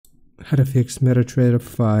how to fix MetaTrader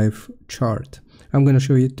 5 chart. I'm going to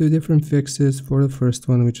show you two different fixes. For the first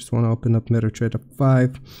one, we just want to open up MetaTrader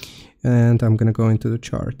 5 and I'm going to go into the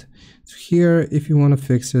chart. So here, if you want to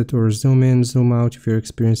fix it or zoom in, zoom out, if you're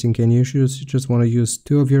experiencing any issues, you just want to use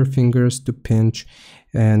two of your fingers to pinch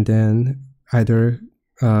and then either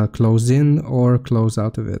close in or close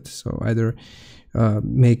out of it. So either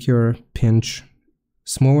make your pinch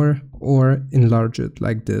smaller or enlarge it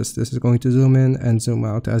like this. This is going to zoom in and zoom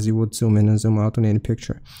out as you would zoom in and zoom out on any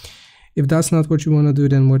picture. If that's not what you want to do,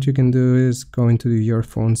 then what you can do is go into your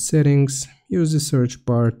phone settings, use the search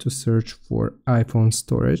bar to search for iPhone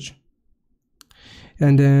storage.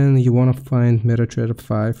 And then you want to find MetaTrader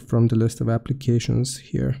 5 from the list of applications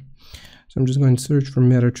here. So I'm just going to search for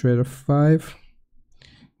MetaTrader 5.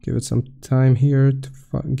 Give it some time here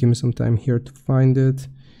give me some time here to find it.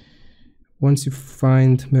 Once you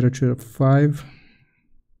find MetaTrader 5,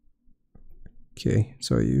 okay,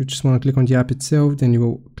 so you just want to click on the app itself, then you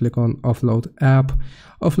will click on offload app,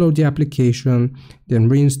 offload the application, then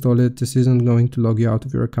reinstall it. This isn't going to log you out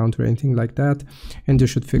of your account or anything like that, and this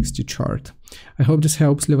should fix the chart. I hope this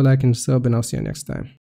helps. Leave a like and sub, and I'll see you next time.